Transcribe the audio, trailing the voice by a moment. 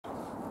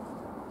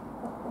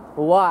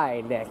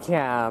Why, Nick?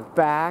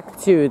 Back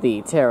to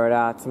the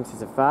Pterodactyl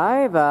Season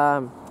 5.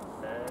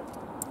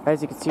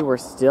 As you can see, we're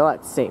still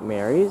at St.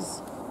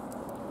 Mary's.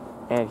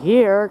 And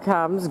here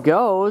comes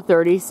Go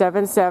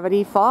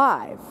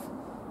 3775.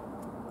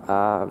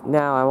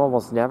 Now, I'm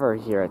almost never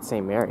here at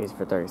St. Mary's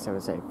for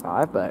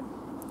 3775, but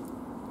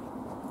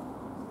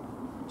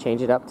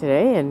change it up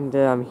today, and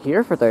I'm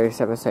here for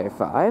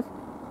 3775.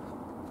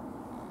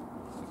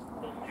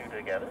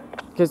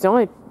 Because the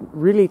only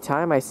really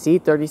time I see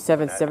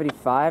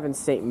 3775 in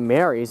St.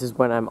 Mary's is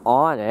when I'm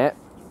on it.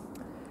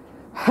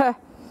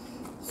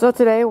 So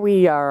today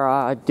we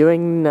are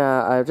doing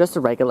just a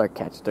regular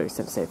catch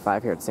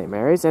 3775 here at St.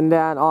 Mary's, and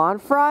then on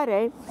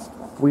Friday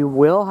we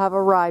will have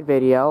a ride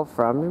video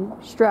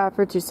from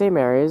Stratford to St.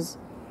 Mary's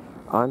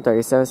on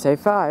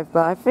 3775.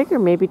 But I figure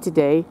maybe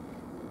today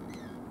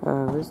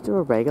let's do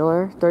a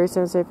regular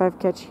 3775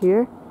 catch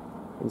here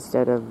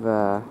instead of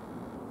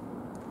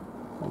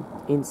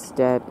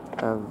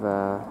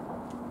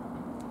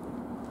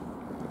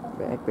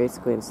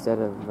basically instead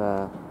of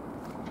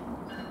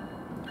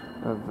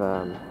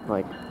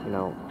like, you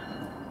know.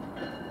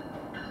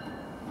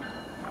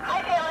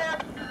 Hi, Taylor.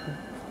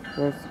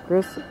 There's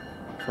Chris,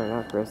 sorry,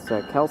 not Chris,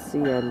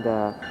 Kelsey and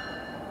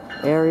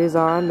Aries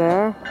on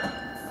there.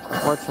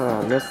 Unfortunately,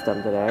 I missed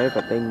them today,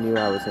 but they knew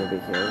I was going to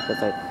be here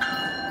because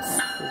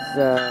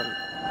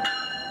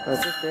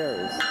it's just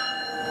Aries.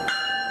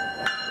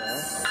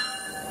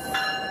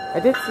 I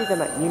did see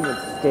them at Union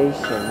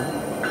Station.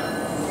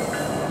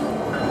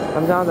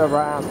 I'm down the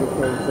route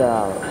because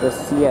the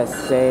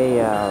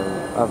CSA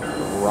of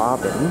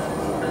Robin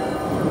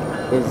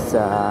is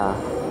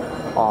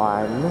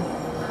on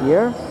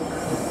here.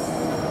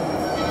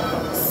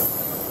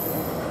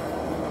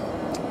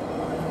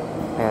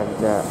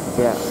 And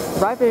yeah,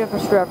 ride video for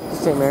Stratford to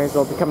St. Mary's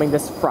will be coming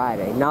this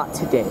Friday, not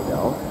today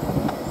though.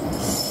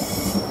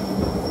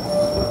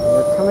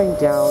 We're coming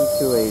down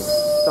to a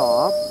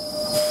stop.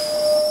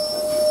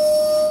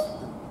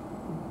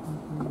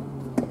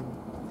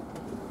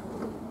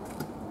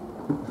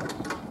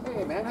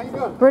 Hey man, how you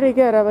doing? Pretty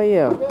good, how about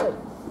you? Good.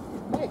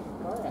 Hey,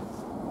 how are you?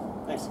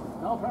 Thanks.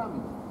 No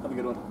problem. Have a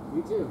good one.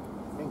 You too.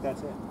 I think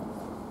that's it.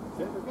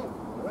 That's it? We're good.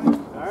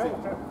 All right.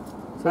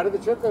 How did the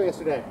trip go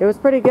yesterday? It was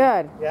pretty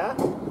good. Yeah?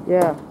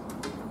 Yeah.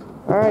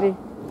 Alrighty.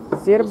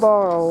 See you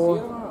tomorrow.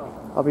 See you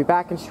tomorrow. I'll be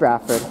back in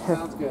Stratford.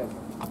 Sounds good.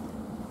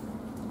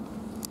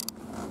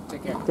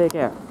 Take care. Take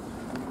care.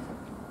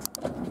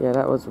 Yeah,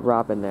 that was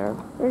Robin there.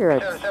 You're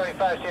right.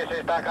 775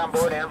 CSA back on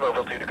board and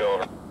Louisville 2 to go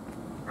over.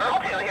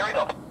 Okay, here we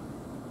go.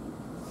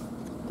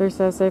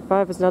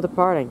 3775 is now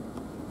departing.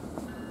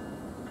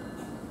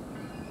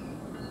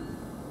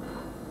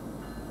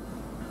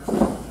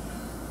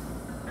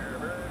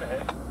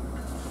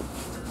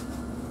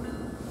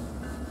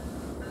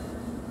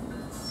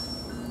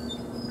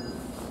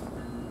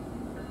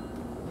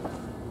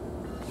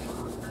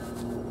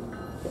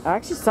 I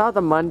actually saw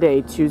the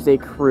Monday, Tuesday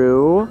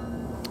crew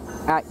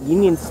at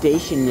Union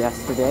Station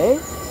yesterday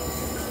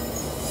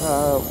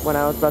when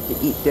I was about to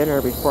eat dinner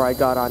before I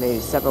got on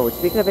 87. Which,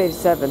 speaking of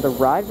 87, the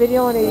ride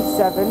video on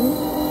 87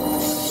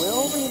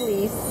 will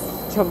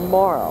release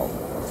tomorrow.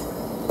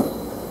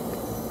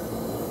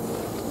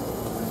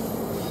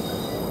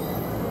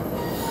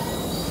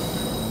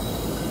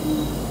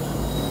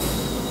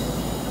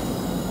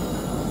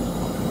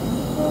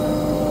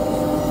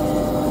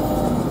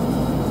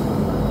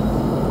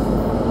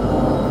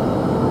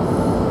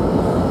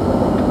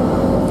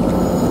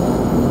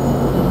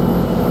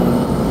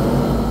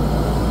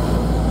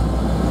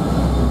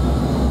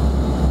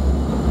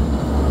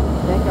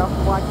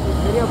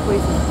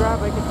 Please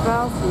subscribe, like the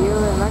bell. See you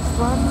in the next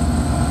one.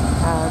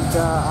 And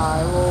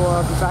I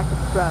will be back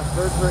at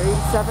Stratford for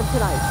 87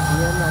 tonight.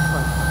 See you in the next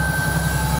one.